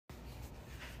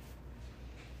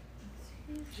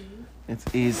easy.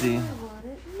 It's easy. I want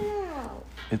it now.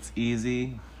 It's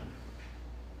easy.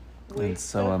 Wake And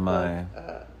so the am I. fuck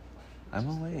up. I'm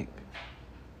awake.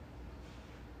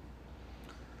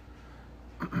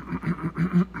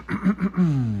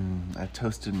 I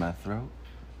toasted my throat.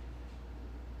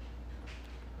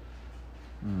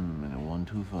 And it wasn't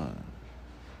too fun.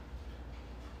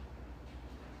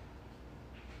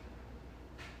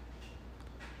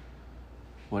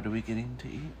 What are we getting to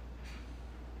eat?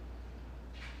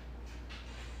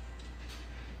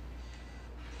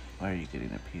 Why are you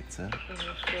getting a pizza?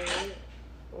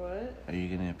 What? Are you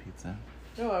getting a pizza?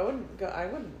 No, I wouldn't go. I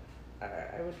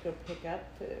would go pick up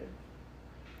food.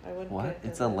 I wouldn't. What? Get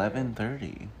It's delivered.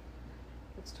 11:30.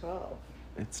 It's 12.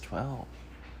 It's 12.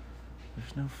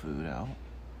 There's no food out.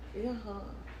 Yeah, huh?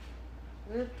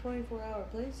 They're 24-hour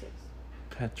places.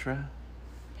 Petra?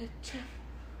 Petra.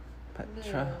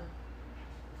 Petra? No.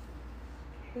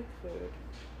 Quick food.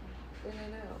 In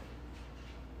and out.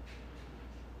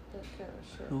 That kind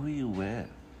of shit. Who were you with?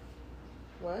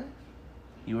 What?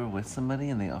 You were with somebody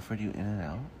and they offered you In and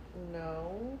Out?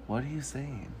 No. What are you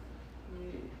saying?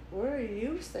 What are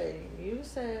you saying? You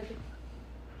said,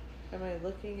 am I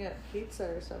looking at pizza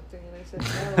or something? And I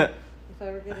said, no. If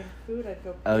I were getting food, I'd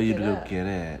go pick Oh, you'd it go up. get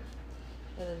it.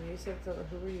 And then you said, so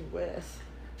who were you with?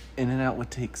 In and Out would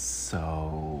take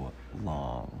so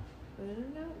long.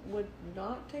 No, would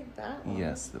not take that long.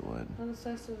 Yes, it would. Not as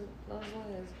long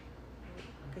as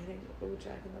getting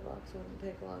Jack in the Box wouldn't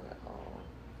take long at all.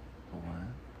 What?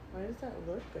 Why does that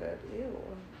look good? Ew.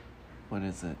 What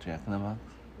is it, Jack in the Box?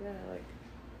 Yeah, like,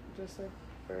 just like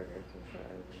burgers and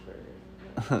fries and burgers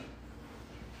and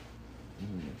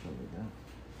That's all we got.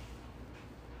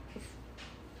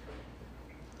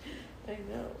 I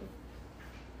know.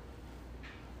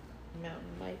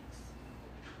 Mountain Mike's.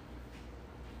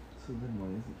 So then why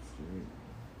is it scary?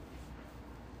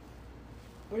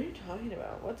 What are you talking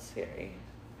about? What's scary?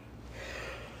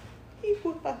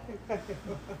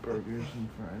 Burgers and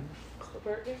fries?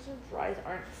 Burgers and fries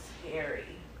aren't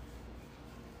scary.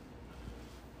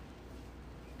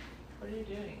 What are you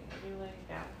doing? What are you laying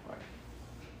down for?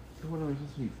 So what am I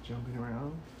supposed to be jumping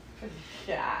around?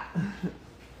 Yeah.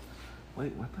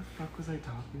 Wait, what the fuck was I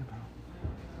talking about? I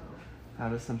don't know. How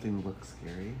does something look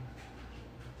scary?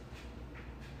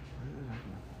 What did I talk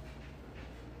about?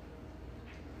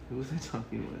 Who was I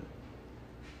talking with?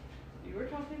 You were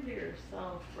talking to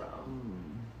yourself, bro.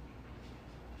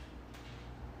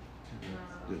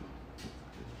 That's good. That's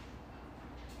good.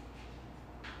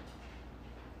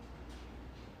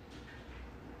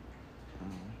 I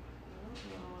don't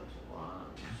know what you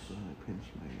want. So I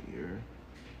pinched my ear.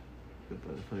 The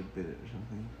butterfly bit it or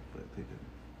something, but they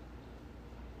didn't.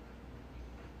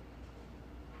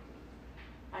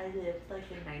 I lived like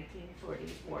a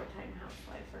 1940s wartime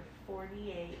housewife for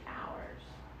 48 hours.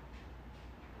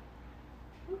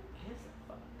 Who gives a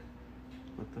fuck?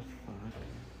 What the fuck?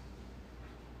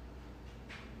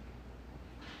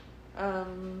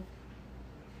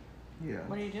 Yeah.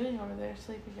 What are you doing over there,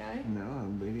 sleepy guy? No,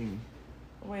 I'm waiting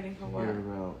Waiting for to what? hear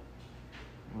about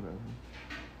whatever.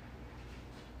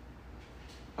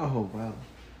 Oh, wow.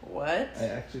 What? I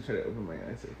actually tried to open my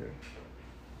eyes right there.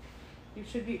 You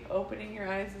should be opening your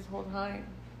eyes this whole time.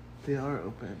 They are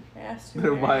open. I asked you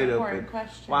They're a very wide important open.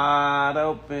 question. Wide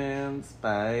open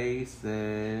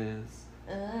spaces.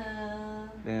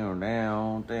 Down,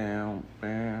 down, down,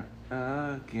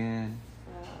 down again.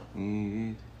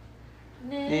 Need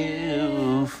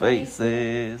new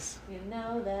faces. You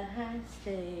know the high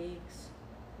stakes.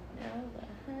 You know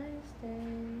the high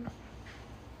stakes.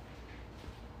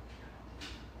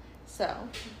 So,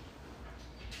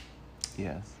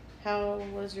 Yes. how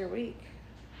was your week?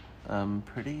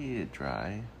 Pretty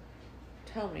dry.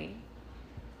 Tell me.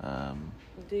 Um,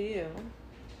 Do you?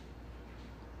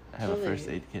 I have a Believe. first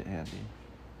aid kit handy.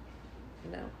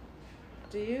 No.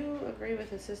 Do you agree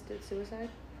with assisted suicide?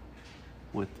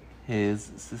 With his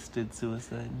assisted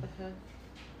suicide? Uh-huh.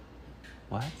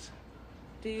 What?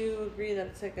 Do you agree that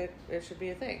it's like it should be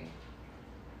a thing?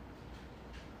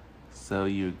 So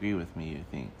you agree with me, you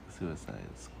think suicide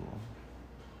is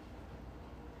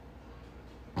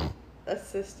cool?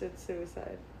 Assisted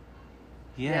suicide.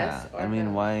 Yeah, Yes or I mean,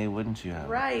 no? why wouldn't you have it?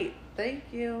 Right. Thank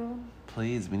you.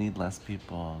 Please, we need less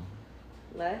people.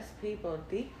 Less people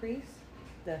decrease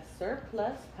the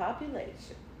surplus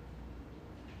population.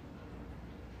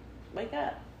 Wake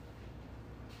up.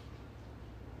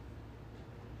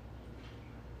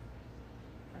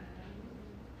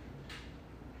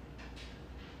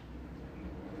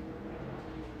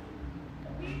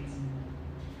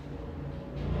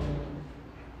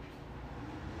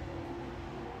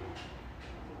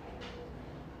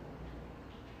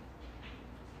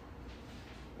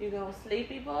 You going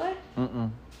sleepy, boy? Mm-mm.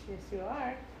 Yes, you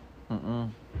are. Mm-mm.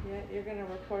 Yeah, you're gonna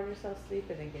record yourself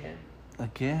sleeping again.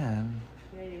 Again?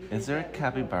 Yeah, you did Is there a that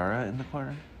before. capybara in the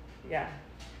corner? Yeah.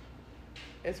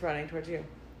 It's running towards you.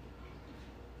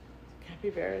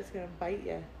 Capybara is gonna bite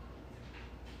you.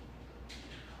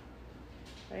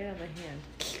 Right on the hand.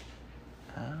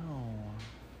 Ow.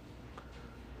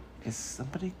 Is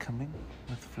somebody coming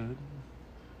with food?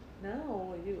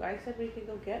 No, I said we could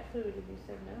go get food and you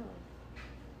said no.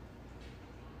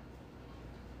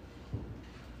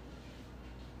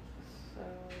 So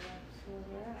that's where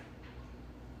we're at.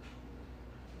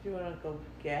 Do you wanna go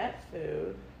get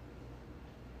food?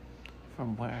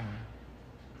 From where?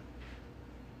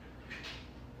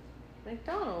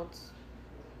 McDonald's.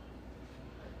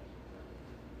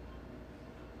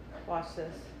 Watch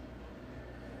this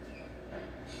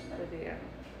video.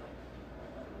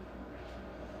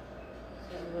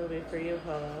 It's a movie for you,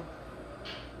 Polo.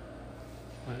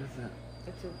 What is it?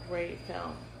 It's a great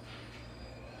film.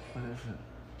 What is it?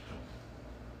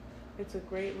 It's a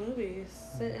great movie.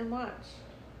 Sit and watch.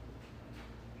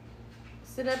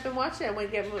 Sit up and watch it. I'm gonna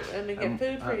get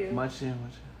food for you. Much in.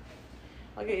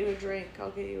 I'll get you a drink.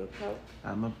 I'll get you a Coke.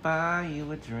 I'ma buy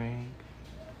you a drink.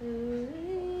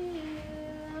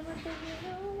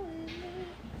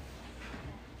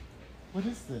 What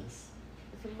is this?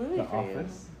 It's a movie The for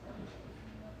Office?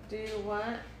 you. Do you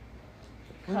want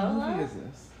What cola? movie is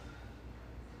this?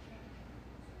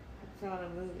 It's not a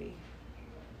movie.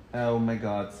 Oh my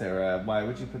god, Sarah. Why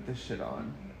would you put this shit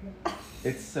on?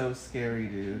 It's so scary,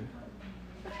 dude.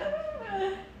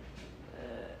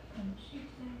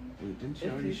 Wait, didn't you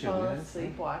If already you show fall me this?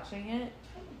 asleep watching it,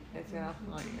 it's gonna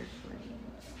haunt your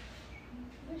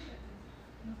sleep.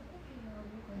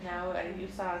 Now you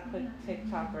saw a quick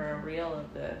TikTok or a reel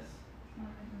of this.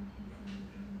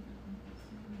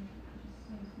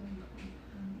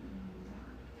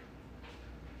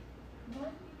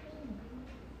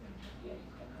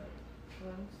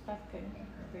 It's fucking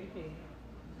creepy.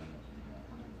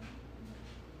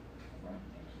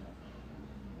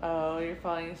 Oh, you're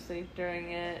falling asleep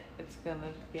during it. It's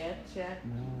gonna get ya.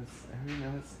 No, I already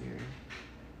know it's scary.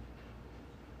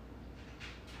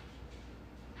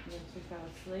 And then she fell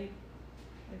asleep.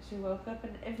 And she woke up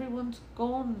and everyone's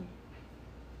gone.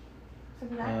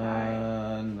 Except for that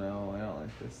guy. No, I don't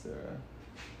like this, Sarah.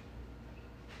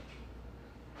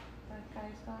 That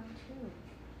guy's gone too.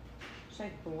 She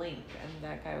like blinked and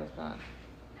that guy was gone.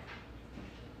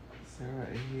 Sarah,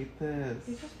 I hate this.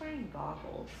 He's just wearing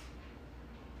goggles.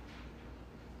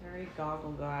 Very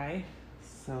goggle guy.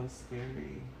 So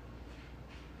scary.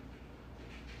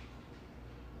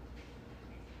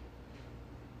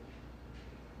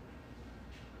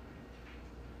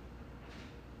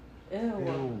 Ew.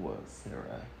 Ew,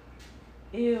 Sarah.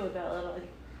 Ew, that little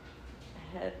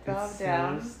head bob It's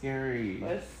down so scary.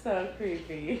 was so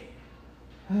creepy.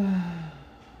 You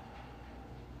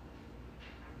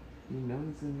know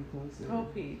he's gonna be closer.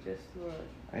 Hope he just look.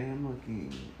 I am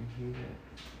looking. I hate it.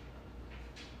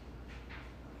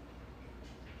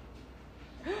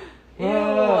 Ew!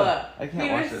 Ah, I can't he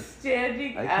watch was this.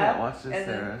 standing I up can't watch this, and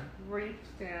Sarah. then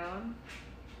reached down.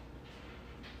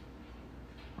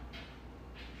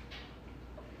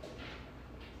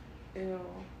 Ew.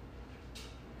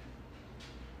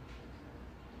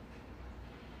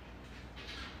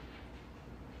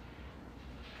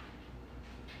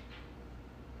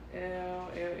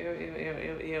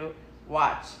 Ew.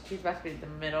 Watch. He's about to be the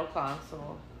middle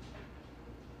console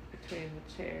between the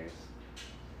chairs.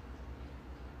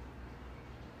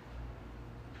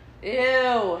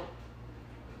 Ew.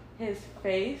 His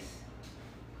face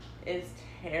is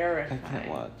terrifying. I can't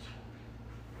watch.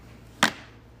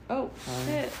 Oh,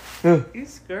 shit. You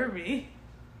scared me.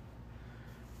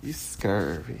 You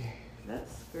scurvy. That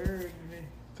scared me.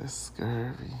 The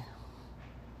scurvy.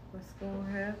 What's going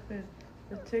to happen?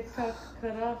 The TikTok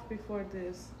cut off before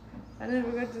this. I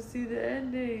never got to see the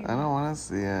ending. I don't want to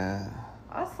see it.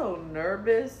 I'm so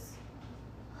nervous.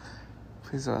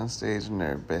 Please go on stage,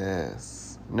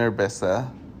 nervous. Nervousa.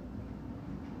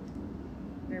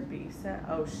 Nervisa.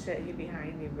 Oh shit, he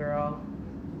behind you, girl.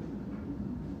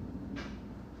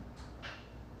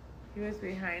 He was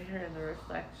behind her in the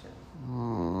reflection.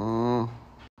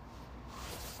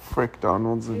 Frick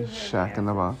Donald's You and heard Shack me, in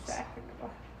the I Box. said Shack in the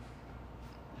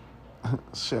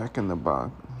box. Shack in the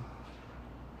Box.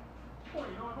 Boy,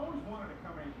 I've always wanted to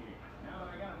come in here. Now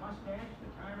that I got a mustache, the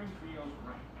timing feels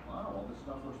right. Wow, all this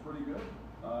stuff looks pretty good.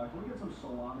 Can we get some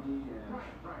salami and...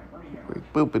 Right, let me hear it. Wait,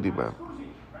 boopity bop. Scusi,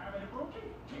 Babidi-boopy?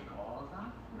 Che cosa?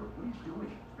 What are you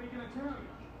doing? Speaking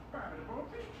Italian.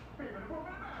 Babidi-boopy?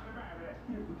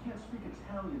 Babidi-boopy-babidi-babidi. can't speak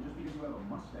Italian just because you have a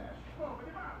mustache.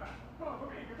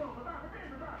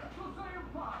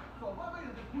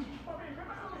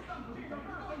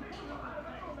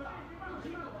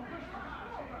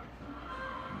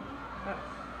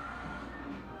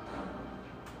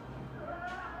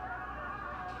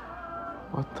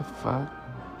 What the fuck?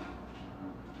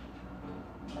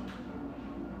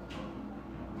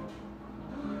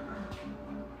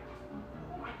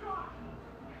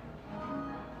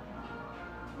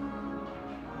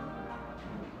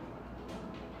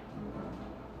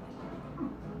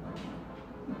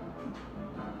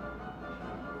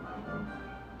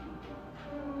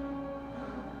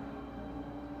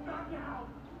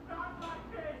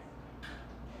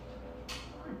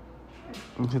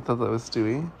 You thought that was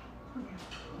Stewie?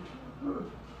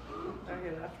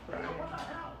 Okay, that's Brian. What the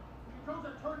hell? You chose a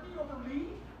turkey over me?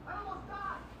 I almost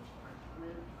died.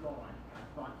 We're going. I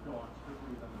thought dogs could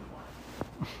breathe underwater.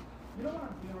 You know what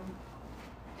I'm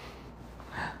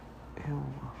feeling?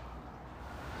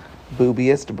 Ew.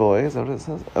 Boobiest boy, is that what it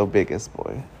says? Oh, biggest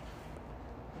boy.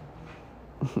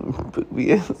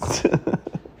 Boobiest.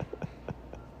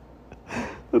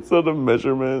 That's not a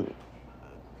measurement.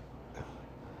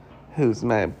 Who's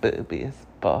my boobiest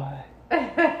boy?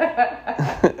 That's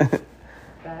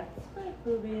my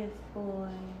boobiest boy.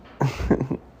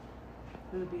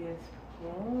 Boobiest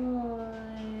boy.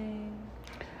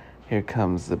 Here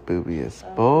comes the boobiest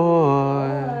Oh,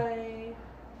 boy.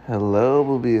 Hello,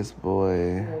 boobiest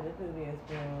boy. You're the boobiest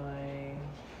boy.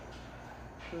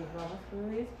 Who's mama's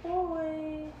boobiest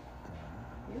boy?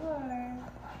 You are.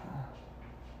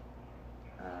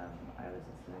 I was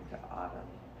listening to Autumn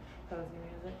cozy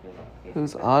music.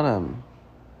 Who's Autumn?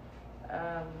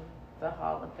 The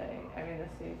holiday. I mean the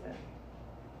season.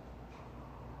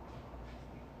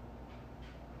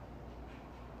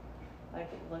 Like,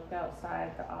 look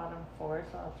outside the autumn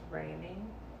forest while it's raining.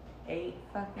 8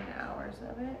 fucking hours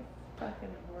of it.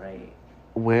 Fucking great.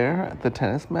 Where? At the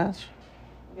tennis match?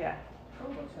 Yeah.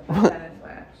 The tennis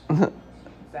match.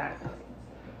 Exactly.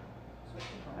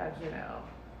 How'd you know?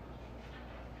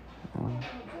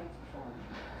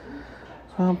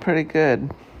 Well, pretty good.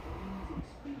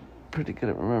 Pretty good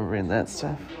at remembering that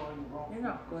stuff. You're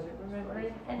not good at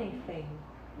remembering anything.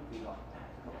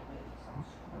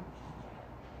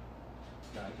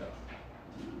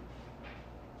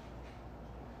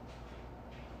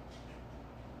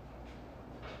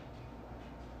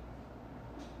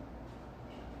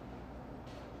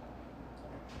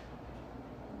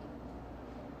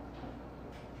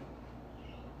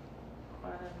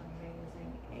 What an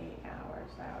amazing 8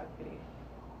 hours that would be.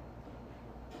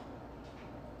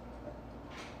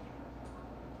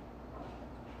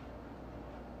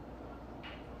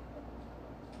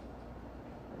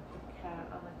 With the cat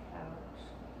on the couch.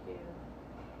 Cute.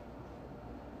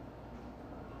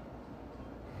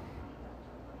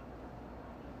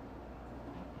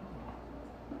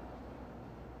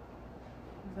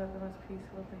 Is that the most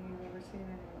peaceful thing you've ever seen in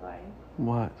your life?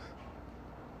 What?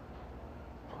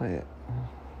 Play it.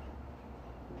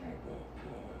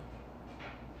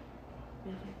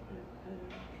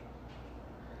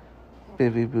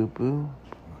 Bibby Boo Boo,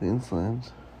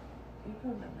 Queensland. You go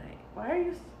tonight. Why are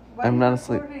you? Why I'm are you not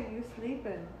asleep. recording? You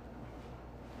sleeping?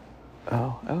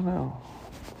 Oh, I don't know.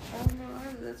 Oh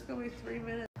no, that's gonna be 3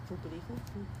 minutes. Foopity foop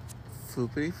poop.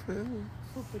 Foopity foo.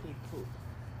 Foopity poop.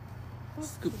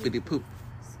 Scoopity poop.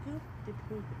 Scoopity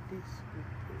poopity scoop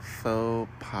poop. Faux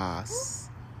pas.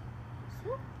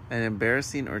 Swoop. An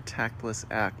embarrassing or tactless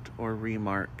act or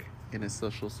remark in a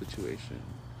social situation.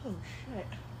 Oh shit.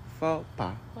 Faux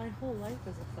pas. My whole life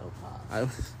is a faux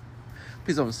pas.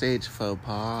 Please on stage, faux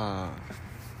pas.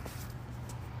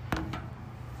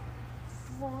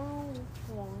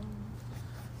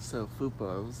 So,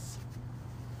 foopos.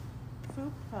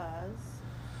 Fupas.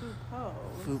 Fupos.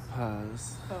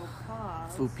 Foopas. Faux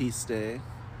pas. Foopiste.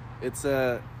 It's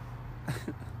a...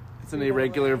 it's an You don't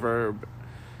irregular like- verb.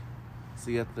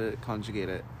 So you have to conjugate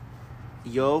it.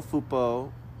 Yo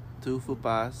fupo. Tu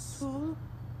fupas. Fu.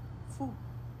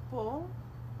 Fupo.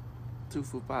 Tu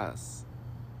fupas.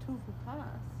 Tu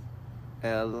fupas.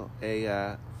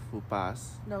 Ella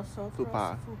fupas. Nosotros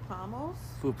Fupa. fupamos.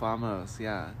 Fupamos,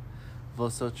 yeah.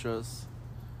 Vosotros.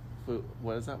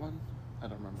 What is that one? I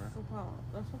don't remember. Fupamos.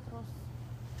 Nosotros.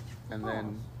 And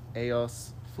then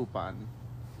ellos fupan.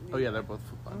 Oh yeah, they're both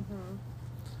fupan.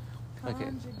 Mm-hmm. Okay.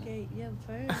 Conjugate your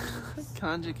verbs.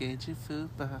 Conjugate your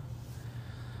fupa.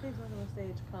 Please welcome to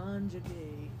stage.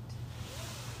 Conjugate.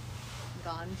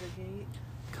 Conjugate.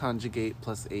 Conjugate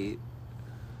plus 8.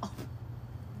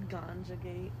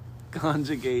 Conjugate.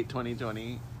 Conjugate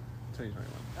 2020. 2021.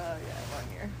 Oh yeah,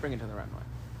 1 year. Bring it to the runway.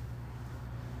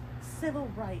 civil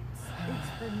rights. It's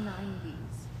the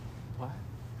 90s. What?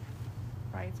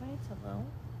 Bridesmaids, hello?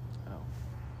 Oh.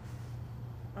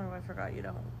 Oh, I forgot you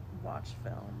don't watch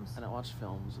films. I don't watch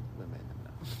films with women in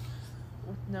them.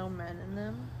 With no men in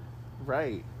them?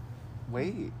 Right.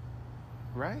 Wait.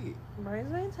 Right.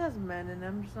 Bridesmaids has men in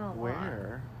them, just not a lot.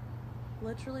 Where?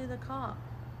 Literally the cop.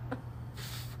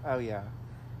 Oh, yeah.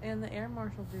 And the air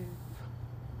marshal dude.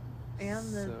 And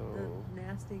the So-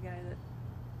 nasty guy that...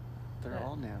 They're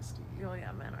all nasty. Oh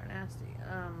yeah, men are nasty.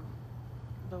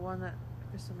 The one that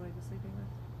Kristen Wiig is sleeping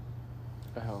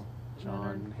with. Oh, Men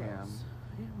are John gross. Hamm.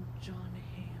 Ew, John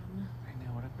Hamm. I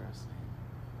know, what a gross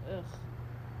name. Ugh.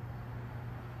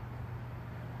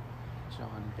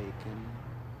 John Bacon.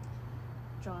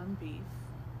 John Beef.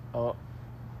 Oh.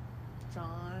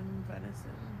 John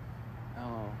Venison.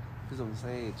 Oh. Who's on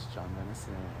stage? John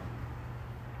Venison.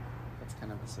 That's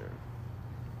kind of absurd.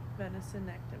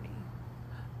 Venisonectomy.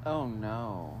 Oh,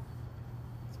 no.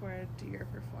 It's where a deer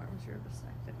performs your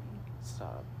vasectomy.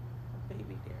 Stop. A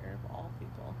baby deer of all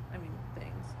people. I mean,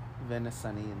 things.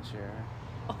 Venisonny and Cher.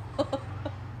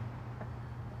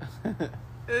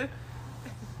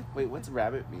 Wait, what's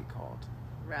rabbit meat called?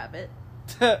 Rabbit.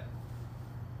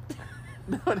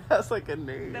 No, it has like a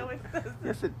name. No, it doesn't.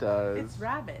 Yes, it does. It's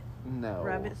rabbit. No.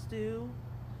 Rabbit stew.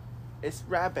 It's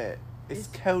rabbit. It's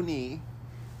It's- Coney.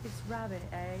 It's rabbit,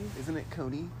 eh? Isn't it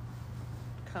Coney?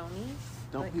 Coney?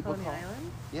 Don't like people Coney call?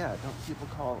 Island? Yeah, don't people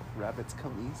call rabbits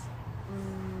Conies?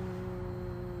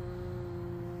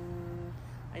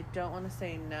 I don't want to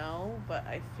say no, but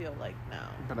I feel like no.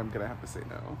 But I'm gonna have to say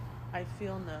no. I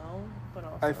feel no, but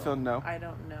also I feel no. I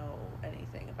don't know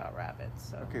anything about rabbits.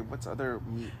 So. Okay, what's other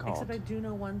meat called? Except I do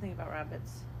know one thing about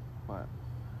rabbits. What?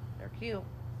 They're cute.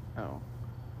 Oh.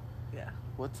 Yeah.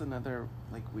 What's another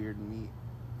like weird meat?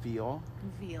 Veal?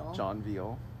 Veal. John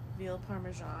Veal. Veal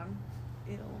Parmesan.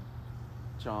 Ew.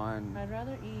 John. I'd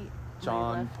rather eat my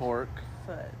John left Pork.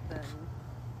 foot than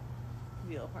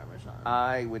veal Parmesan.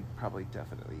 I would probably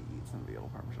definitely eat some veal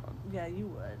parmesan. Yeah, you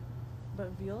would.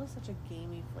 But veal is such a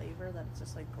gamey flavor that it's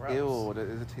just like gross. Ew,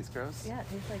 does it taste gross? Yeah, it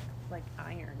tastes like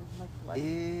iron, like blood.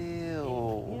 Ew.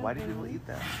 know Why do people gamey? eat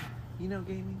that? You know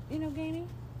gamey? You know gamey?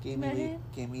 Gamey Lee, Megan?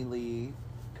 Gamey Lee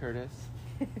Curtis.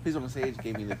 Who's on the stage?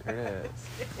 Gamey Lee Curtis.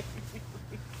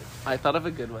 I thought of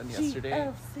a good one yesterday.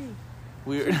 GLC.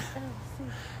 We were GLC.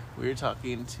 we were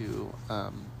talking to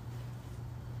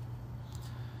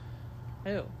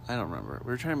Who? I don't remember.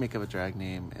 We were trying to make up a drag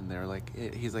name, and they were like,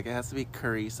 he's like, it has to be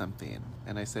Curry something,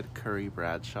 and I said Curry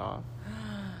Bradshaw.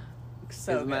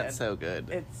 So Isn't good. that so good?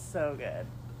 It's so good.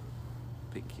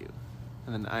 Thank you.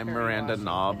 And then I'm Curry Miranda Washington.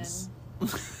 Knobs.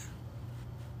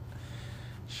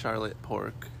 Charlotte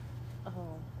Pork. Oh,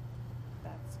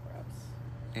 that's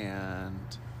gross.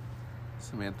 And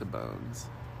Samantha Bones.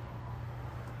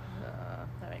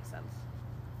 That makes sense.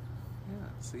 Yeah,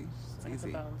 see? It's Samantha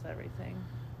easy. Bones everything.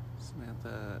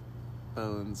 Samantha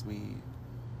Bones me.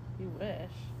 You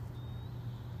wish.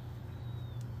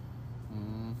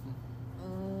 Mm-hmm.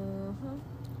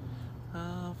 Mm-hmm.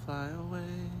 I'll fly away.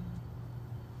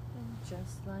 And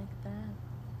just like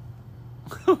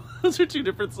that. Those are two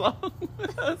different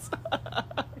songs.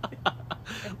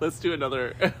 Let's do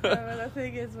another. The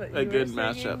thing is, what A you good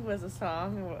were singing mashup. was a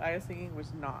song, and what I was singing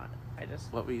was not. I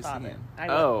just What were you thought singing? It.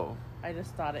 Oh. I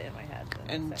just thought it in my head.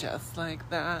 And I sang it. just like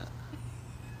that.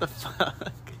 The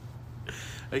fuck?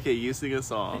 Okay, you sing a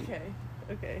song.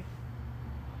 Okay.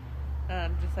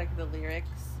 Just like the lyrics,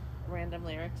 random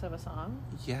lyrics of a song.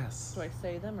 Yes. Do I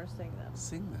say them or sing them?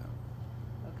 Sing them.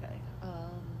 Okay.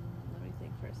 Let me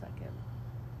think for a second.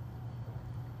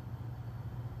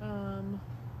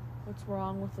 What's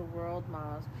wrong with the world,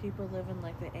 mamas? People living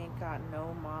like they ain't got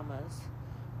no mamas.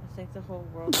 I think the whole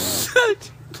world.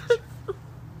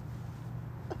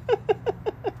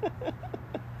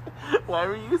 Why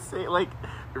were you saying, like,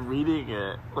 reading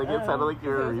it? Like, it sounded like you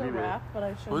were reading rap, it. But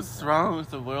I shouldn't What's rap. wrong with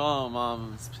the world,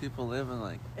 moms? People living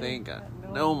like they ain't got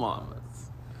no mamas.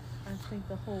 I think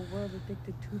the whole world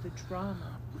addicted to the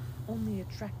drama, only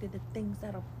attracted to things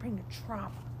that'll bring the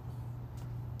trauma.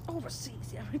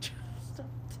 Overseas, yeah, we try to stop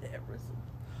terrorism,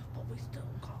 but we still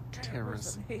call terrorism.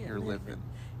 Terrorism, Here you're living.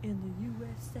 in the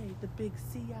USA, the big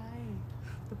CIA,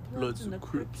 the Bloods Bloods and the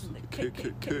Crips and the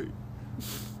KKK.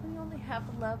 We only have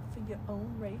love for your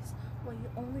own race, while you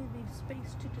only leave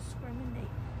space to discriminate.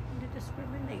 And to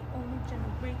discriminate only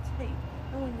generates hate.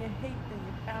 And when you hate, then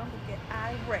you're bound to get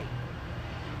irate.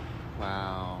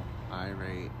 Wow,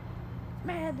 irate.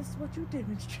 Man, this is what you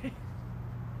demonstrate.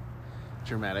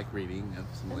 Dramatic reading of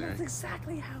some And lyrics. that's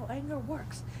exactly how anger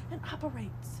works and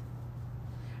operates.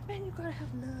 Man, you gotta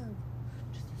have love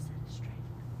just to set it straight.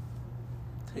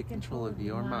 Take control of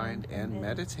your mind and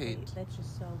meditate. Let your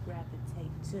soul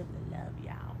gravitate to the love,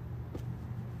 y'all.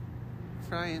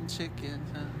 Frying chicken.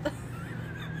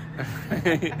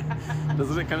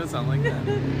 Doesn't it kind of sound like that?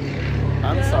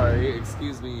 I'm Yeah. sorry.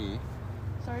 Excuse me.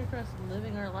 Sorry for us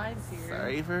living our lives here.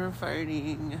 Sorry for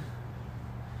farting. Ew.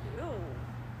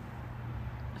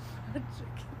 Chicken.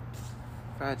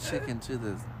 Fried chicken to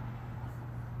the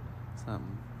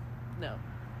something. No.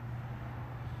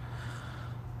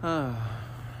 Oh.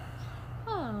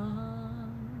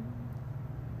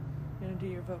 You gonna do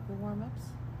your vocal warm-ups?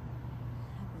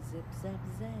 Zip, zap,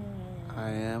 zap. I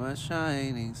am a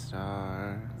shining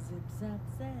star. Zip, zap,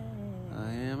 zap.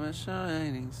 I am a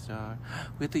shining star.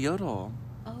 With the yodel.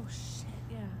 Oh, shit,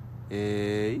 yeah.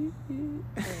 Hey.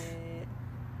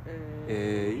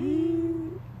 Hey.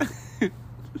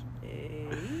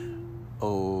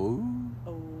 Oh.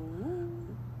 Oh.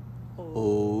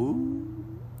 Oh.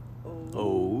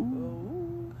 Oh.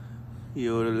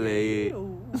 Yodelay.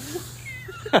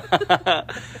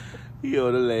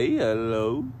 Yodelay,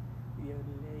 hello.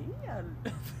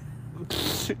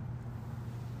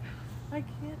 I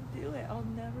can't do it. I'll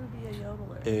never be a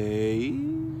yodeler. Hey.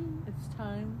 It's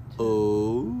time to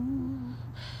Oh.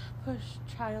 push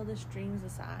childish dreams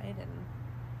aside and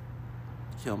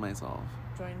Kill myself.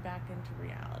 join back into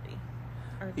reality.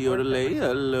 Or Yodelay,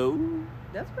 hello.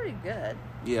 That's pretty good.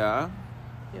 Yeah.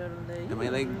 Yodelay. Am I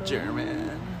like yodelay.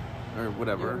 German? Or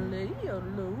whatever. Yodelay,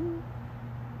 yodelay.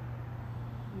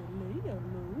 Yodelay,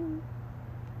 yodelay.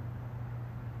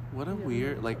 What a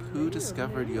weird, like, who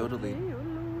discovered yodeling?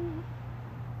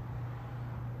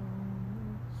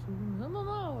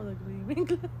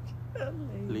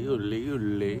 Leo, Leo,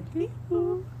 Leo.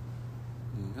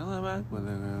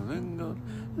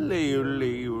 Leo,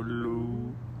 Leo,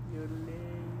 Leo.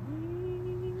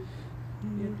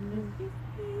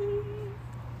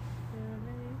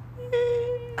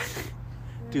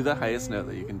 Do the highest note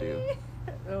that you can do.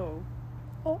 Oh.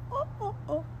 Oh, oh, oh,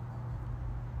 oh.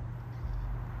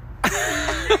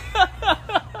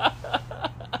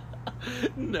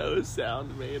 No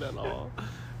sound made at all.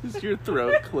 Just your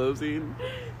throat closing.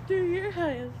 Do your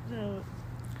highest note.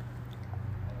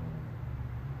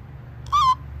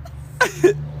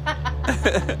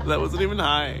 That wasn't even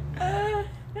high. Yeah,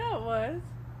 it was.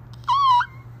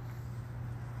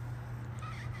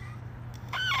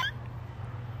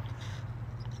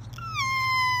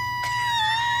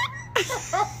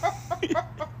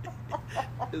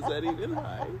 Is that even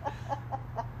high?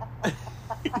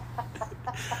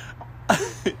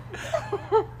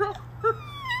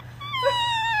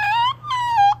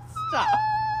 Stop.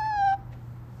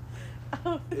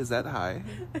 Is that high?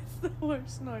 It's the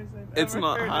worst noise I've It's ever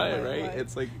not heard in high, my right? life.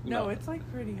 It's like No, it's like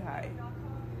pretty high.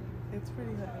 It's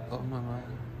pretty high. Oh my god.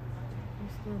 I'm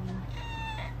screaming. No,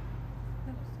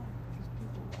 stop. There's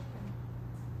people walking.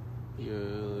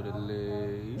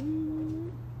 Yodelay.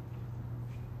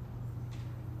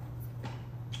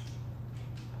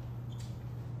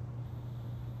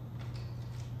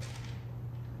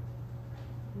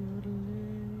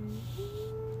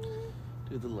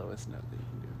 Do the lowest note that you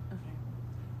can do. Okay.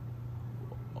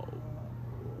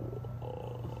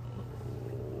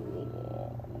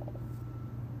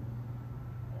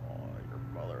 Your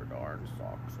mother darn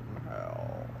socks in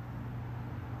hell.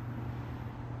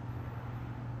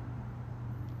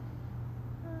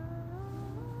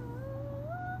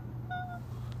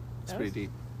 It's pretty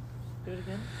deep. Do it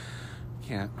again.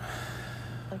 Can't.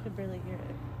 I could barely hear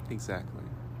it. Exactly.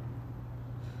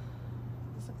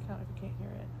 It doesn't count if you can't hear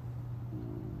it.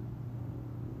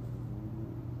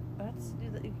 That's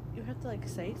you have to like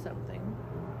say something.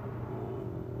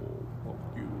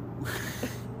 Fuck you.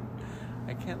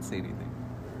 I can't say anything.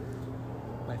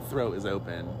 My throat is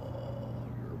open.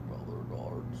 Your mother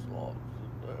guards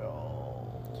socks in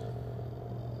hell.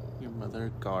 Your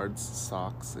mother guards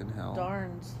socks in hell.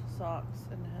 Darns socks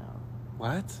in hell.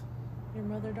 What? Your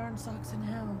mother darn socks in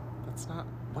hell. That's not.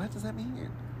 What does that mean?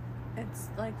 It's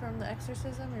like from The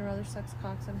Exorcism. Your mother sucks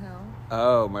cocks in hell.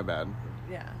 Oh, my bad.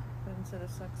 Yeah, but instead of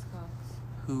sucks cocks.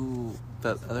 Who?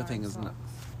 The it's other darn thing is not.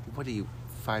 socks. What are you?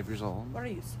 5 years old? What are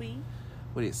you, sweet?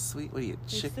 What are you, sweet? What are you,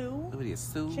 chick? Sue? What are you,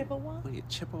 Sue? Chippewa? What are you,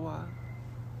 Chippewa? What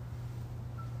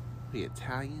are you,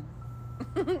 Italian?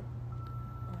 I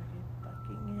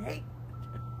fucking hate.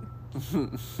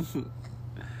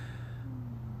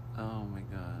 Oh my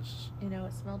gosh. You know,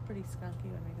 it smelled pretty skunky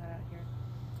when we got out here.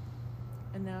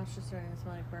 And now it's just starting to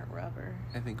smell like burnt rubber.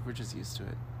 I think we're just used to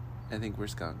it. I think we're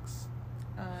skunks.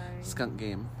 I Skunk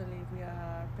game. believe we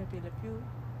are Pepe Le Pew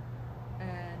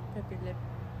and Pepe Le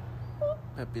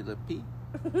Pepe Le P.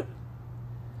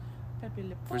 Pepe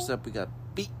Le Pew. First up, we got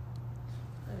B.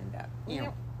 And that.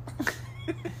 Ew.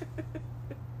 I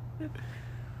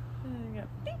got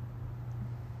beep.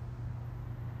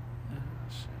 Oh,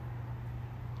 shit.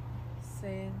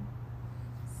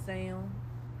 Sound.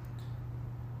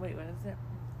 Wait, what is it?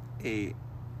 8.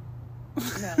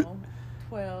 No.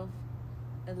 12.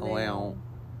 11. 11.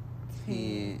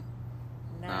 10.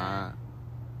 9.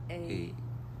 8. 8.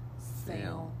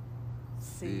 7.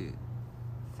 6.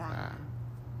 5.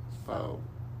 4.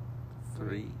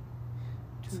 3.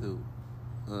 2.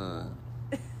 I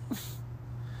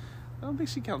don't think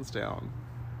she counts down.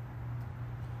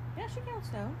 Yeah, she counts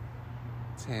down.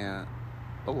 10.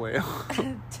 11.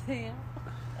 10.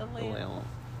 11. 11.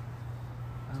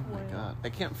 Oh my 12. god. I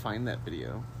can't find that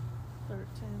video. 13.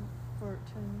 14.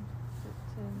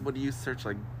 15. What do you search,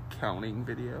 like counting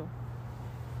video?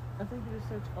 I think you just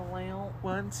search allow.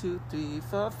 1, 2, 3,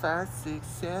 4, 5, 6,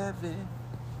 7.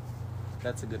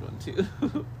 That's a good one too.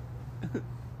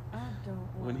 I don't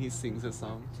want When he to sings go a to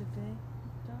song. work today.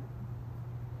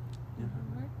 Don't go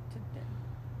to work today.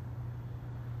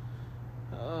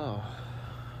 Oh,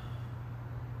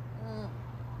 Mm.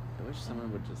 I wish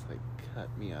someone would just like cut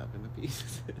me up into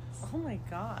pieces. Oh my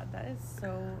god, that is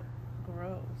so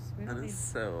gross. We That don't is need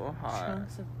so hot.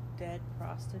 chunks of dead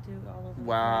prostitute all over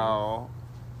Wow.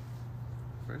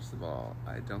 First of all,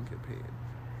 I don't get paid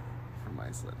for my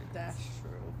the sledding. place. That's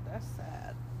true. That's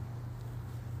sad.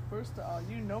 First of all,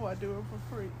 you know I do it for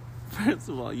free. First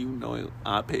of all, you know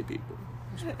I pay people.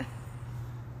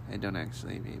 I don't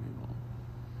actually pay people.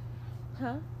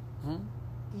 Huh? Hmm?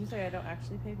 Did you say I don't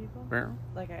actually pay people? Where?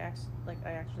 Like I actually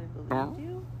Huh? believed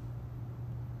you?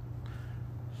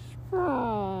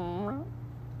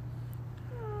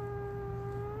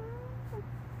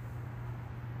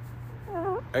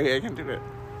 Okay, I can do it.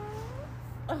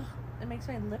 Ugh, it makes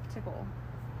my lip tickle.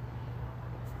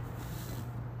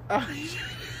 How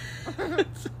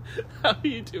are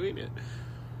you doing it?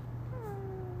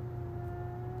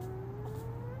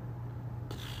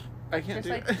 I can't Just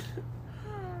do like-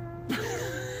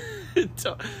 it.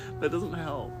 That doesn't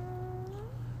help.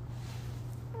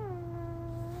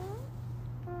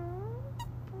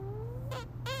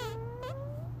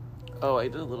 Oh, I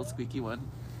did a little squeaky one.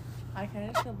 I kind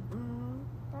of just go,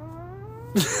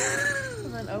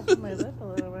 and then open my lip a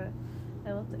little bit.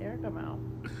 I let the air come out.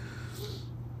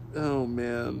 Oh,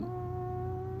 man.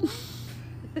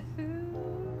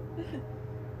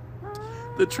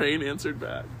 The train answered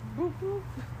back. Boop boop.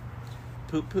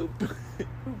 Poop, poop. Poop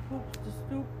poop to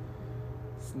scoop.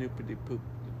 Snoopity poop,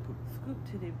 poop. Scoop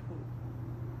to the poop.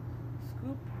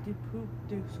 Scoop de poop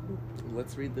do scoop.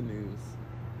 Let's read the news.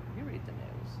 You read the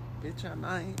news. Bitch, I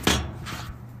might.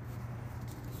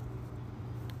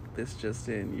 This just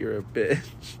in, you're a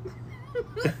bitch.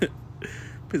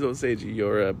 Please don't say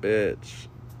you're a bitch.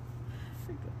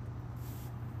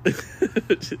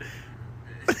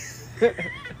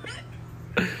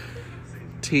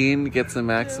 Teen gets a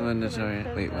maximum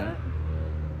enjoyment. Wait, what?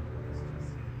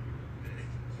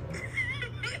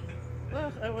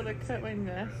 Ugh, I would have cut my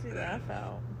nasty laugh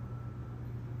out.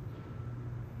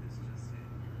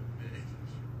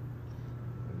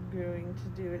 I'm going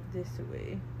to do it this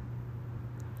way.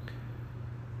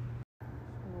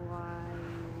 Why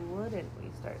wouldn't we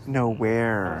start? No, singing?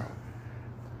 where? Oh.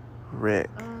 Rick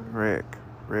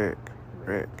Rick.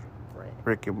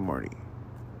 and Morty.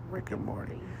 Rick and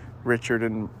Morty. Richard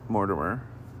and Mortimer.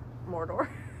 Mordor.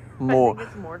 Mor- I think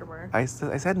it's Mortimer. I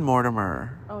said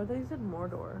Mortimer. Oh, I thought you said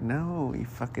Mordor. No, you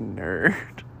fucking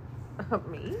nerd.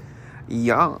 Me?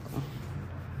 Yonk.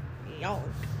 Yonk.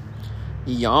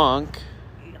 Yonk.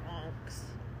 Yonks.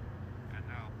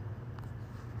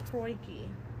 Crikey.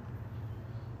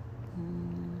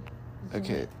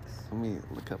 Okay, Yonks. let me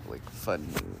look up like fun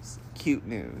news. Cute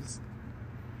news.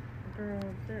 Girl,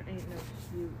 there ain't no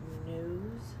cute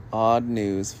news. Odd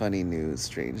news, funny news,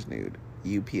 strange nude.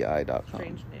 UPI.com.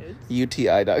 Strange nudes.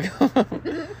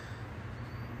 UTI.com.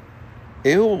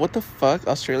 Ew, what the fuck?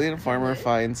 Australian farmer What?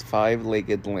 finds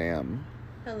 5-legged lamb.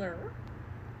 Hello?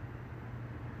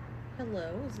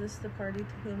 Hello, is this the party to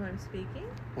whom I'm speaking?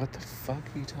 What the fuck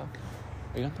are you talking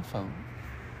about? Are you on the phone?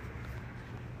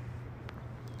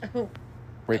 Oh,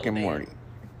 Rick and Elevator.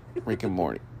 Morty. Rick and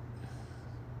Morty.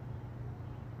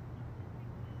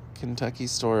 Kentucky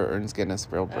store earns Guinness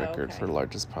World Oh, Record okay. for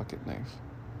largest pocket knife.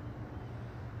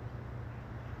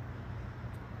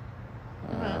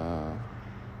 Uh-huh.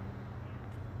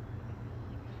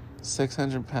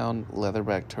 600-pound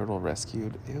leatherback turtle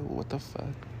rescued. Ew, what the fuck?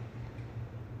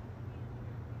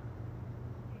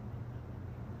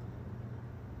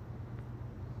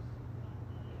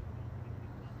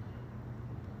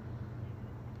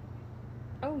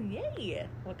 Oh, yay!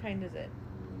 What kind is it?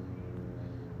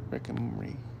 Rick and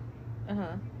Morty.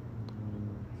 Uh-huh.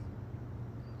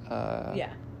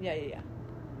 Yeah.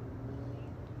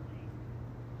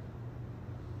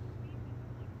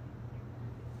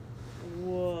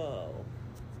 Whoa.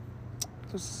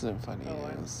 This isn't funny. Oh,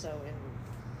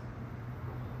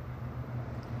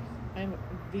 I'm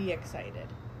excited.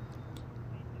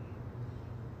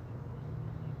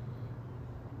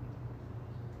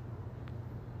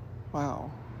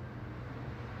 Wow.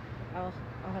 I'll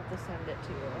have to send it to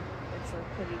you. It's a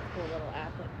pretty cool little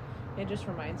app. It just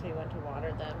reminds me when to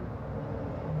water them.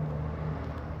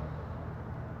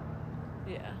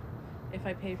 Yeah. If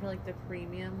I pay for like the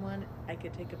premium one, I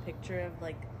could take a picture of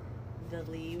like the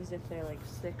leaves if they're like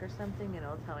sick or something, and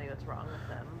it'll tell me what's wrong with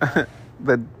them.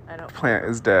 The plant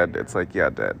is dead. It's like, yeah,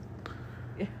 dead.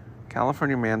 Yeah.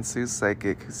 California man sues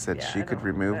psychic who said she could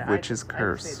remove witch's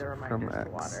curse I just need the from reminders X.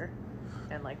 to water,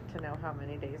 and like to know how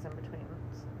many days in between,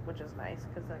 which is nice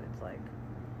because then it's like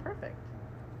perfect.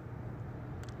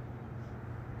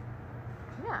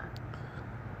 Yeah.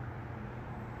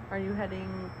 Are you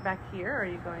heading back here, or are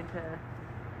you going to...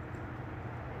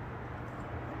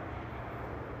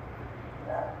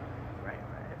 Right.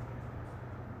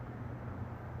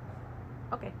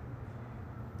 Okay.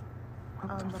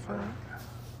 What the fuck?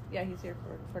 Yeah, he's here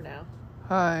for now.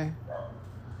 Hi.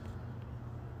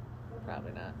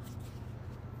 Probably not.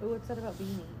 Ooh, what's that about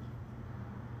Beanie?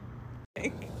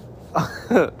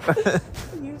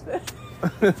 Use it.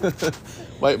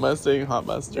 White Mustang, Hot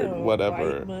Mustard, No,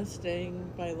 whatever. White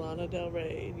Mustang by Lana Del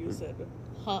Rey. You said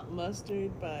Hot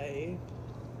Mustard by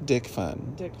Dick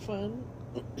Fun. Dick Fun.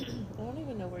 I don't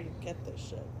even know where you get this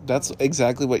shit. That's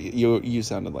exactly what you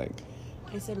sounded like.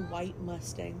 I said White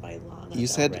Mustang by Lana You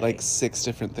Del said Rey. like 6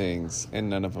 different things, and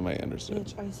none of them I understood.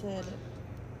 Bitch, I said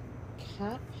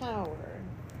Cat Power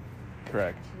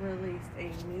Correct. released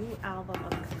a new album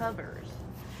of covers.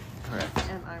 Correct.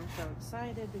 And I'm so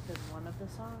excited because one of the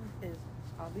songs is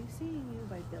I'll Be Seeing You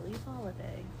by Billie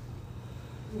Holiday.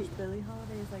 Which Billie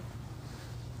Holiday is like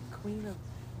queen of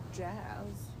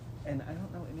jazz. And I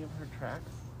don't know any of her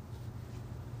tracks.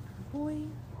 Boy,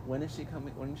 When is she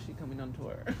coming on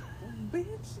tour?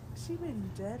 bitch, she been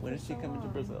dead When for is she so coming to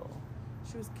long. Brazil?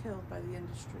 She was killed by the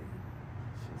industry.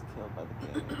 She's killed by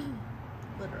the game.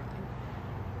 Literally.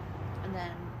 And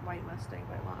then White Mustang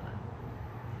by Lana.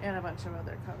 And a bunch of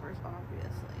other covers,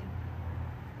 obviously.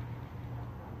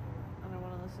 And I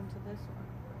want to listen to this one.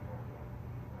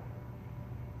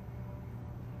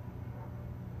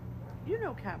 You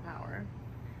know Cat Power.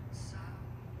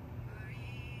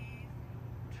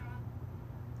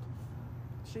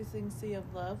 She sings Sea of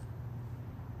Love.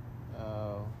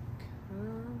 Oh. Come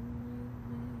with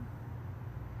me,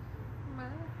 my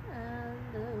love,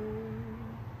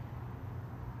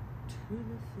 to the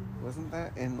sea. Wasn't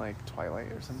that in like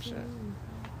Twilight or some shit?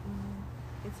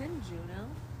 It's in Juno.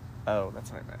 Oh,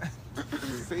 that's what I meant.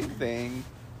 Same thing.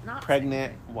 Not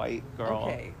Pregnant same thing. white girl.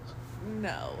 Okay.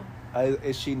 No.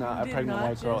 Is she not You a did pregnant not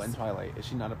white girl in just- Twilight? Is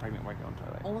she not a pregnant white girl in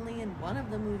Twilight? Only in one of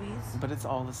the movies. But it's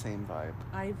all the same vibe.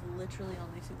 I've literally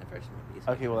only seen the first movie.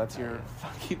 So I Okay, well can't that's tell your you.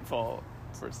 fucking fault,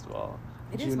 first of all.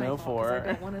 It is Juno my fault 'cause 4. I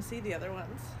don't want to see the other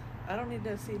ones. I don't need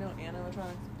to see no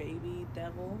animatronics, Baby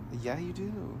Devil, Yeah, you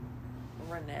do.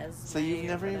 Renee's. So you've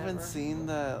never even seen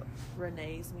the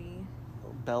Renee's Me.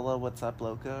 Bella What's Up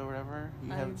Loca or whatever?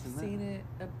 You haven't I've seen that? it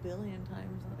a billion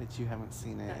times. But you haven't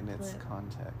seen it That in its clip.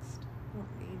 context. I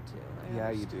don't need to. Yeah,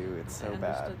 you do. It's so I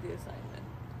bad. understood the assignment.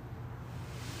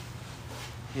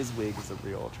 His wig is a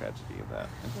real tragedy of that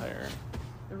entire...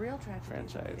 The real tragedy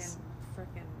franchise. is they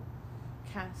didn't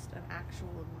frickin' cast an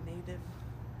actual native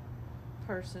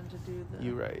person to do the...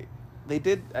 You're right. They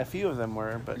did, a few of them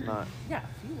were, but not Yeah,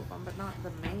 a few of them, but not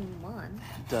the main one.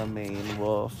 Domain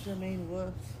Wolf. Jermaine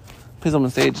Wolf. Please on the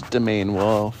stage, Domain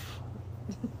Wolf.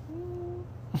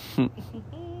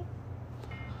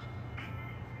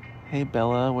 Hey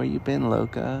Bella, where you been,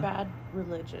 Loca? Bad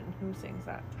Religion. Who sings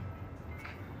that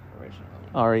originally?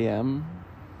 R.E.M.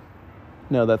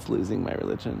 No, that's Losing My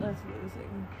Religion. That's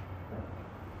Losing.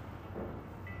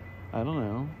 I don't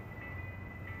know.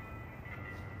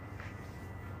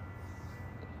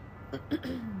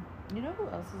 You know who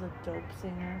else is a dope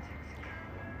singer?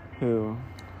 Who?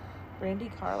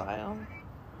 Brandy Carlisle.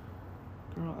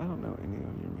 Girl, I don't know any of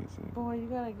your music. Boy, you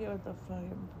gotta get with the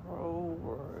fucking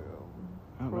program.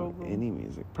 I don't know any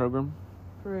music. Program?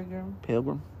 Program.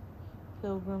 Pilgrim?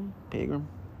 Pilgrim. Pilgrim?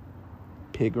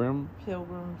 Pilgrim?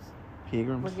 Pilgrims.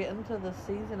 Pilgrims? We're getting to the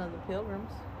season of the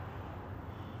Pilgrims.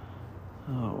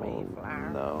 Oh, Mayflower.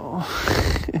 no.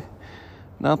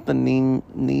 Not the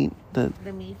the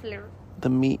The Mayflower. the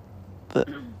meat,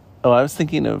 the... Oh, I was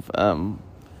thinking of,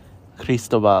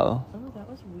 Cristobal Oh, that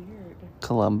was weird.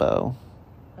 Colombo.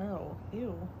 Oh,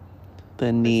 ew. The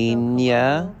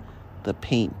Niña the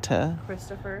painter,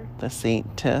 Christopher. the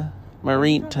sainta,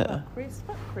 Marita. Chris,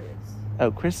 fuck Chris.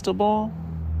 Oh, Cristobal?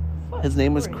 Fuck His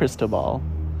name was Chris. Cristobal.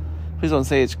 Please don't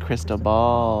say it's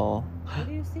Cristobal. What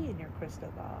do you see in your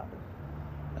Cristobal?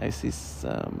 I see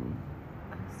some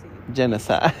I see.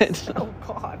 genocide. Oh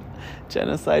God.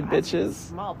 Genocide, I see bitches.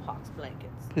 Smallpox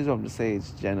blankets. Please don't say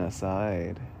it's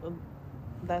genocide.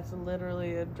 That's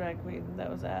literally a drag queen that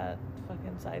was at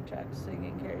fucking Sidetrack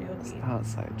singing It's karaoke. not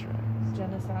sidetracked.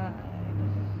 Genocide.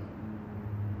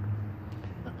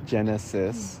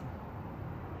 Genesis.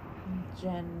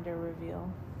 Gender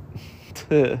reveal.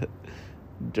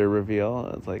 De reveal.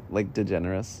 It's like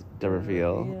DeGeneres. De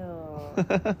reveal.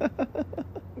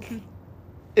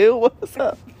 Ew, what's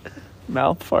up?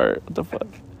 Mouth fart. What the fuck?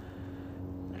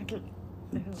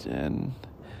 Gen.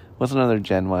 What's another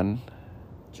Gen one?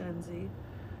 Gen Z.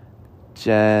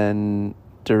 Gen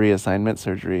de reassignment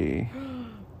surgery.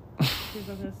 Please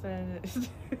welcome to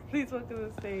please welcome to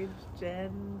the stage,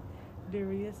 Jen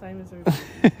reassignment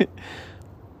surgery.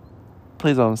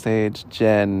 Please on stage,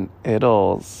 Jen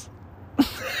Iddles.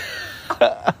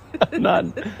 not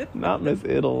Miss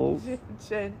Iddles.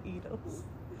 Jen Eatles.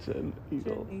 Jen Jen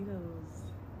Iddles. Eatles.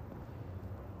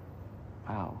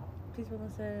 Wow. Please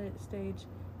welcome to the stage,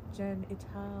 Jen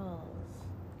Itals.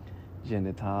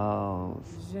 Genitals.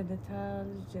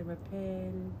 Genitals, je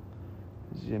m'appelle.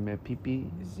 Je me pipi.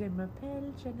 Je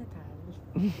m'appelle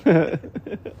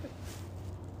Genitals.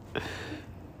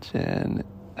 Jen.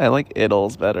 I like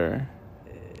Iddles better.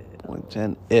 Like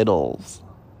Jen Iddles.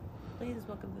 Please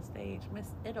welcome to the stage, Miss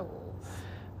Iddles.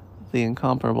 The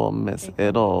incomparable Miss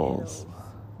AKA Iddles.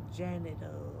 Jen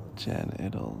Iddles. Jen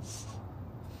Iddles.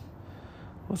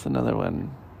 What's another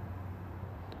one?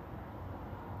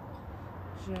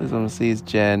 Please want to see is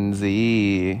Gen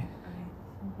Z.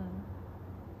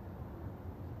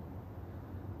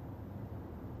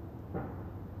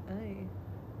 Hey.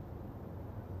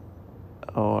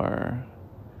 Or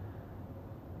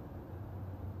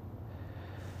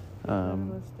On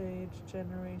the stage,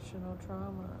 generational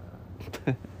trauma.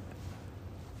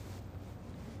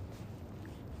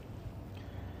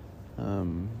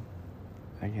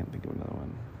 I can't think of another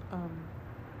one.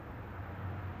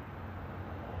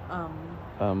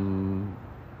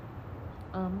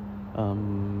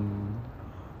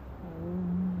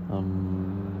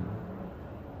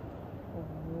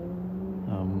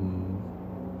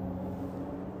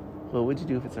 What would you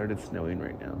do if it started snowing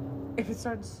right now? If it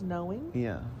started snowing,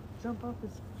 Yeah. jump off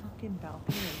this fucking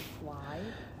balcony and fly.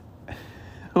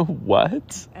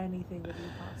 What? Anything would be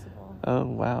possible. Oh,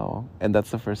 wow. And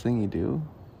that's the first thing you do?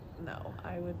 No,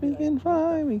 I would be We like, can "What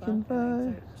fly, the we fuck?" can And fly.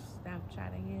 I'd start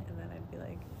Snapchatting it, and then I'd be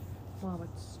like, Mom,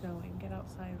 it's snowing. Get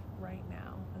outside right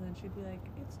now. And then she'd be like,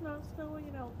 it's not snowing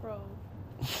in Elk Grove.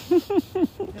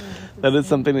 That is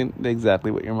something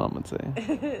exactly what your mom would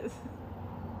say.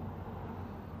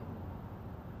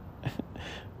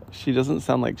 She doesn't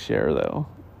sound like Cher, though.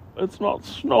 It's not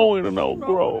snowing in Elk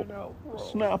Grove.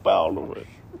 Snap out of it.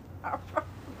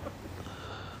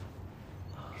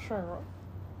 Shara.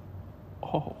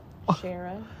 Oh.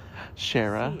 Shara.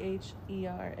 Shara.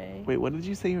 Chera. Wait, what did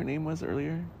you say your name was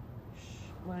earlier?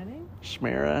 My name?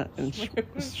 Shmera and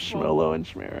Shmolo and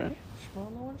Shmera.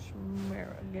 Shmolo and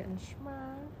Shmera. Getting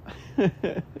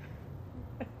Shmera.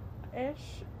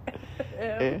 Ish.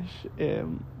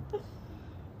 Ish.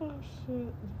 Oh,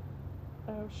 shit.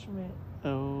 Oh, Schmidt.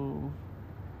 Oh.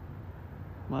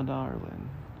 My darling.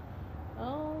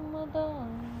 Oh, my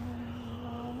darling.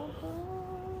 Oh, my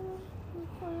darling.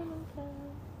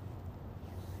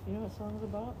 You know what song's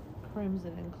about?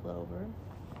 Crimson and Clover.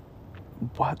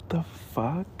 What the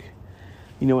fuck?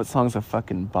 You know what song's a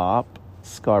fucking bop?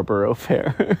 Scarborough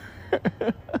Fair.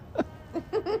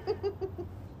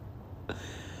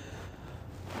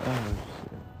 Oh,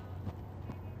 shit.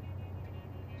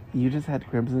 You just had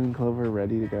Crimson and Clover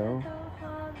ready to go?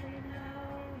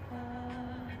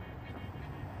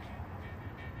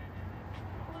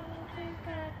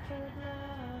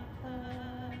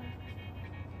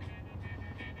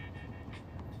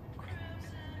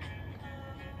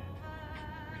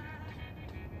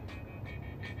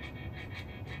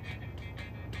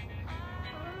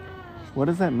 What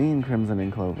does that mean, Crimson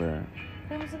and Clover?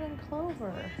 Crimson and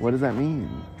Clover. What does that mean?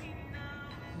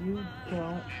 You don't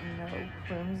know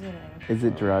Crimson and Clover? Is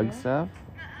it drug stuff?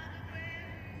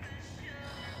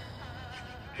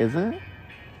 Is it? No.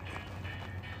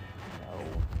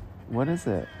 What is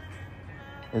it?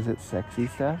 Is it sexy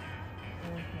stuff?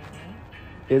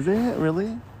 Mm-hmm. Is it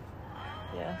really?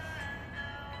 Yes.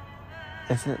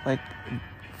 Is it like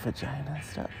vagina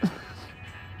stuff?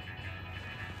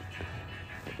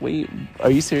 Wait,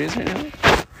 are you serious right now?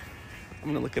 I'm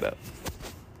gonna look it up.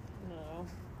 No.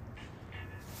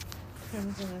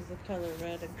 Crimson is the color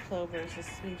red, and clover is the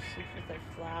sweet sheep with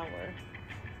a flower.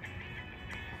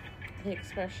 The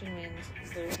expression means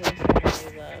losing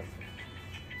someone you love.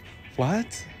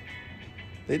 What?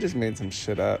 They just made some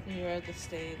shit up. You are the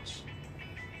stage.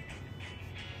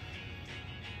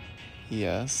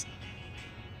 Yes.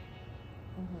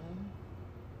 Mm-hmm.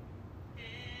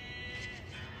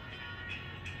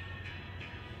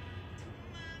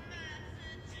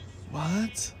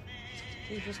 What?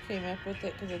 He just came up with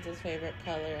it because it's his favorite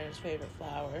color and his favorite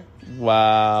flower.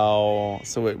 Wow.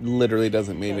 So it literally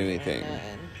doesn't mean Doesn't anything.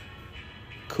 nothing.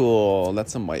 Cool.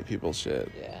 That's some white people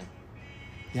shit.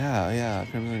 Yeah. Yeah.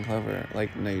 Crimson Clover.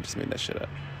 Like, no, you just made that shit up.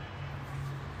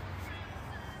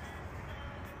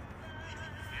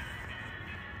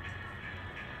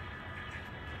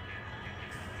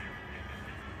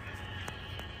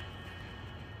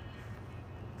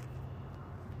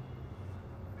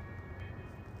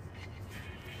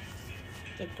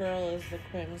 The girl is the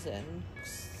crimson,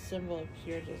 symbol of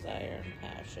pure desire and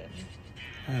passion.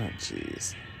 Oh,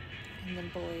 jeez. And the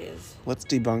boy is... Let's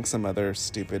debunk some other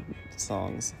stupid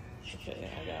songs. Okay,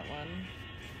 I got one.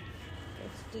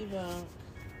 Let's debunk.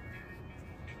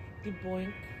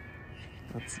 Deboink.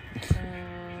 Let's...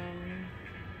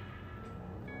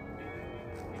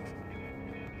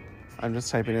 I'm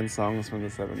just typing in songs from the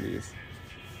 70s.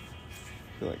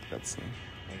 I feel like that's...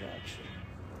 I got you.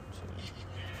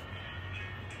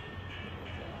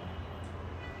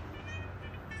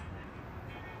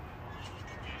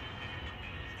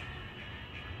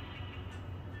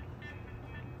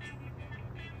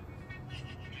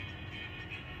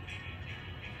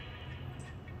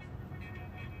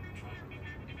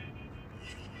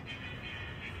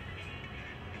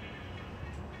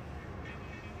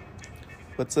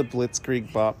 What's a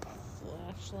Blitzkrieg bop?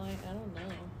 Flashlight? I don't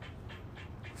know.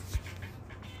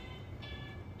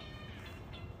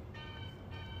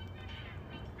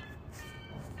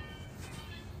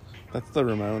 That's the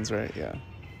Ramones, right? Yeah.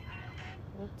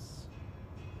 What's...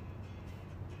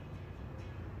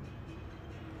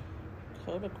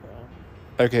 Kodachrome?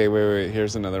 Okay, wait.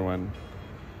 Here's another one.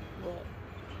 What?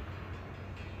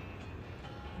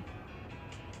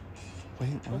 Wait,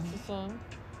 what? What's the song?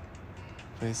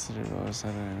 Face City Roller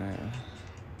Saturday Night.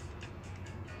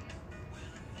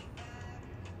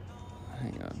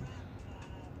 Hang on.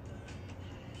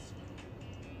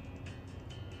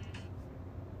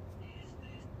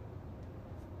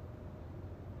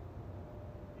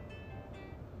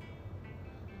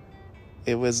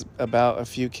 It was about a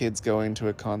few kids going to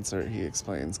a concert, he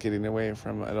explains, getting away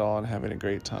from it all and having a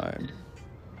great time.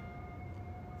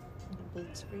 The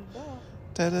Blitzkrieg Bop.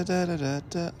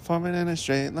 Da-da-da-da-da-da, forming in a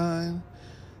straight line,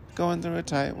 going through a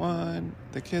tight one.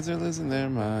 The kids are losing their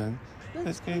mind.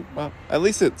 Blitzkrieg Bop. At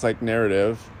least it's like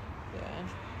narrative, Yeah.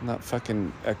 not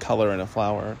fucking a color and a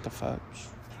flower. What the fuck?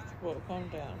 Whoa, calm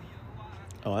down.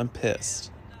 Oh, I'm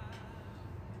pissed.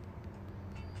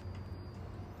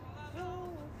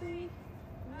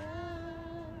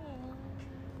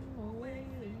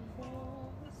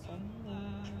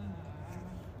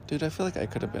 Dude, I feel like I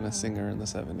could have been a singer in the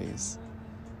 70s.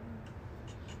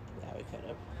 Yeah, we could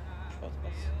have. Both of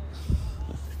us.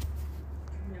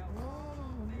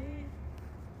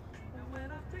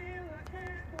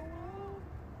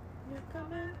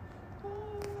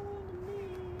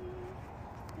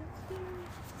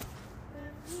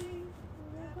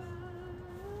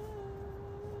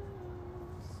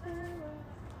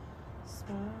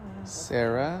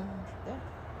 Sarah? Yeah.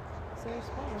 Sarah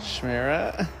Smile.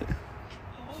 Schmera?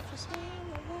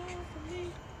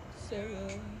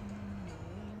 Sarah.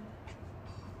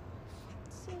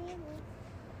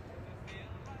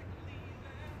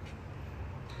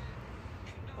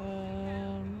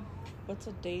 What's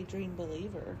a daydream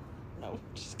believer? No,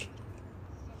 just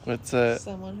kidding.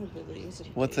 Someone who believes in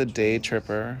What's a day daydreams.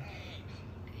 tripper?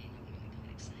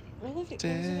 Oh, look, it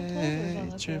comes in the clovers on Day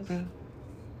this tripper. list.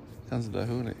 Comes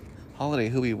with a holiday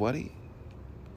hooey whatty.